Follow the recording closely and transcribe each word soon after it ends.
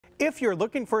If you're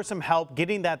looking for some help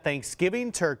getting that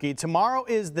Thanksgiving turkey, tomorrow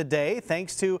is the day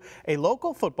thanks to a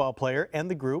local football player and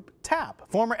the group TAP.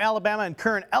 Former Alabama and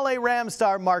current LA Rams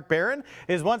star Mark Barron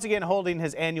is once again holding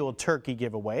his annual turkey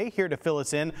giveaway. Here to fill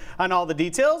us in on all the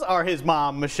details are his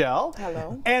mom, Michelle.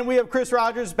 Hello. And we have Chris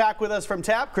Rogers back with us from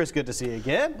TAP. Chris, good to see you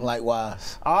again.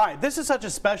 Likewise. All right, this is such a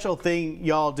special thing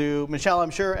y'all do. Michelle,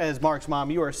 I'm sure as Mark's mom,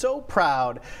 you are so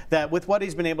proud that with what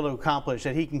he's been able to accomplish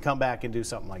that he can come back and do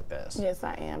something like this. Yes,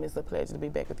 I am. It's a pleasure to be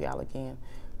back with y'all again.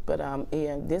 But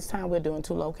this time we're doing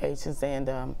 2 locations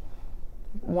and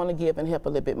want to give and help a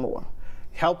little bit more.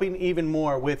 Helping even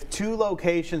more with 2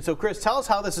 locations. So Chris, tell us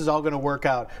how this is all going to work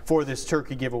out for this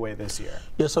turkey giveaway this year.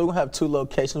 Yeah, so we're going to have 2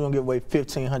 locations. We're going to give away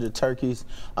 1,500 turkeys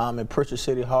at Pritchard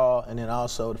City Hall and then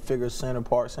also the Figure Center,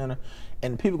 Park Center.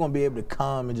 And people are going to be able to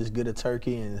come and just get a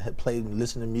turkey and play,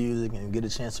 listen to music and get a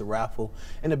chance to raffle.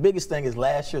 And the biggest thing is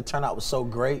last year turnout was so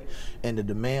great and the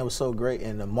demand was so great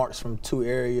and the Mark's from 2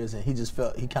 areas and he just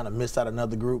felt he kind of missed out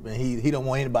another group and he don't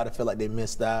want anybody to feel like they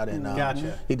missed out. And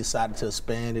Gotcha. He decided to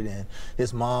expand it and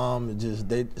his mom,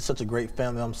 they're such a great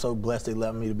family. I'm so blessed they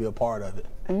let me to be a part of it.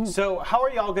 So how are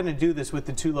y'all going to do this with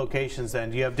the 2 locations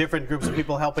then? Do you have different groups of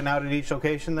people helping out at each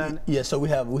location then? Yeah, so we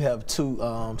have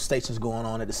 2 stations going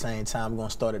on at the same time. We're going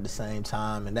to start at the same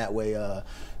time, and that way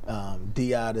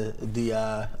DI to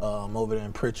DI over there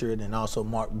in Pritchard, and also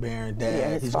Mark Barron, Dad,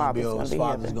 yeah, his father's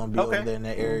going to be over there in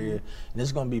that area, and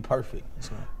it's going to be perfect.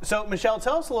 So Michelle,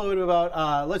 tell us a little bit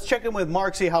about, let's check in with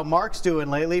Mark, see how Mark's doing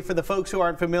lately. For the folks who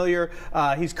aren't familiar,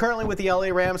 he's currently with the LA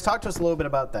Rams. Talk to us a little bit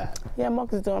about that. Yeah,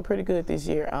 Mark is doing pretty good this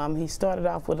year. He started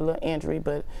off with a little injury,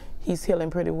 but he's healing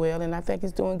pretty well, and I think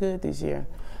he's doing good this year.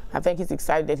 I think he's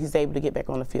excited that he's able to get back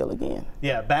on the field again.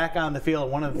 Yeah, back on the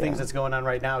field. One of the things that's going on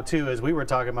right now, too, as we were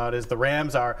talking about, is the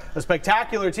Rams are a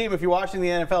spectacular team. If you're watching the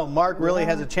NFL, Mark really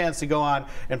has a chance to go on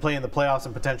and play in the playoffs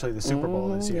and potentially the Super Bowl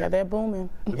this year. Yeah, they're booming.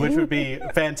 Which would be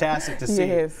fantastic to see.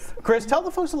 Yes. Chris, tell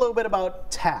the folks a little bit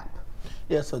about TAP.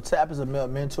 Yeah, so TAP is a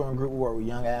mentoring group. We work with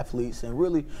young athletes, and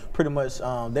really, pretty much,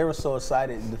 they were so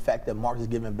excited the fact that Mark is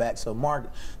giving back. So Mark,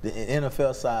 the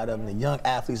NFL side of him, the young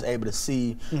athletes are able to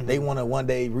see they want to one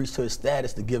day reach to his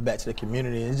status to give back to the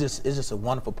community. And it's just a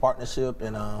wonderful partnership,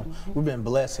 and we've been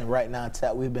blessed. And right now,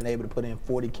 TAP, we've been able to put in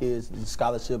 40 kids in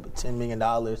scholarship of $10 million.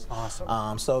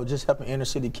 Awesome. So just helping inner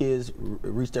city kids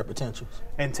reach their potentials.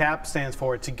 And TAP stands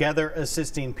for Together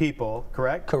Assisting People,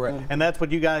 correct? Correct. And that's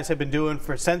what you guys have been doing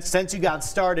for since you got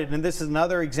started, and this is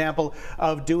another example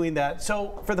of doing that.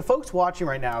 So for the folks watching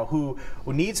right now who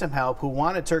need some help, who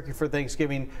want a turkey for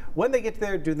Thanksgiving, when they get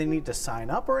there, do they need to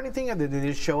sign up or anything, or do they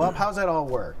just show up? How's that all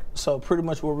work? So pretty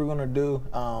much what we're going to do,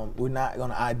 we're not going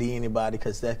to ID anybody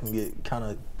because that can get kind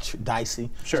of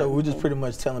dicey. Sure. So we're just pretty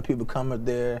much telling people come up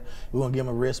there, we're going to give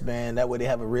them a wristband. That way they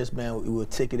have a wristband, we will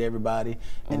ticket everybody,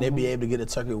 and they'll be able to get a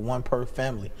turkey, 1 per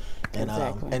family. And,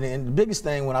 and the biggest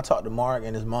thing when I talked to Mark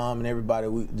and his mom and everybody,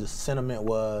 the sentiment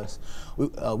was,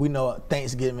 we know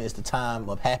Thanksgiving is the time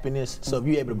of happiness. So if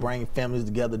you're able to bring families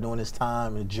together during this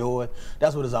time and joy,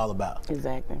 that's what it's all about.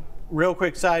 Exactly. Real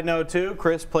quick side note too,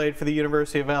 Chris played for the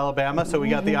University of Alabama, so we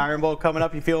got the Iron Bowl coming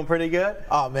up. You feeling pretty good?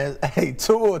 Oh man, hey,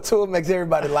 Tua makes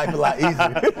everybody's life a lot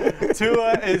easier.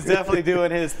 Tua is definitely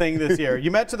doing his thing this year. You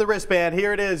mentioned the wristband.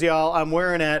 Here it is, y'all. I'm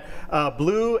wearing it,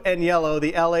 blue and yellow,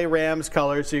 the LA Rams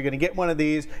colors. So you're going to get one of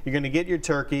these. You're going to get your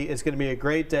turkey. It's going to be a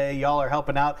great day. Y'all are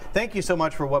helping out. Thank you so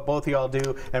much for what both of y'all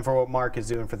do and for what Mark is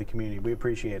doing for the community. We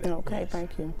appreciate it. Okay,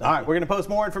 thank you. All right, we're going to post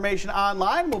more information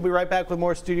online. We'll be right back with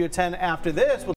more Studio 10 after this.